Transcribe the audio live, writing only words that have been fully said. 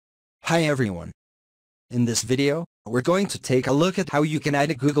Hi everyone. In this video, we're going to take a look at how you can add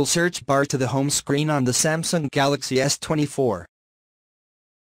a Google search bar to the home screen on the Samsung Galaxy S24.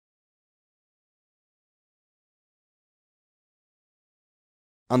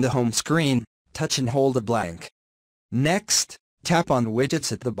 On the home screen, touch and hold a blank. Next, tap on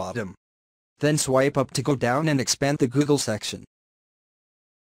widgets at the bottom. Then swipe up to go down and expand the Google section.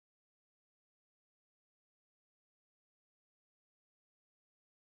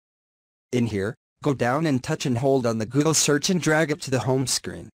 In here, go down and touch and hold on the Google search and drag it to the home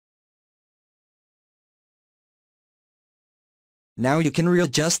screen. Now you can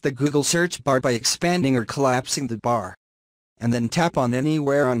readjust the Google search bar by expanding or collapsing the bar. And then tap on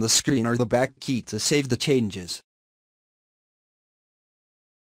anywhere on the screen or the back key to save the changes.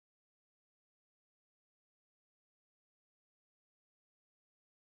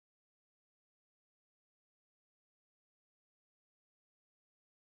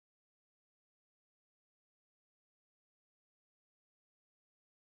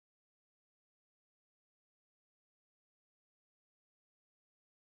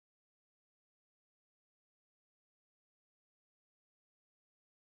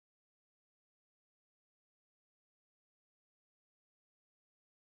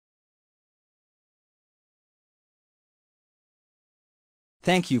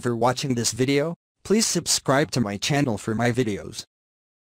 Thank you for watching this video. Please subscribe to my channel for my videos.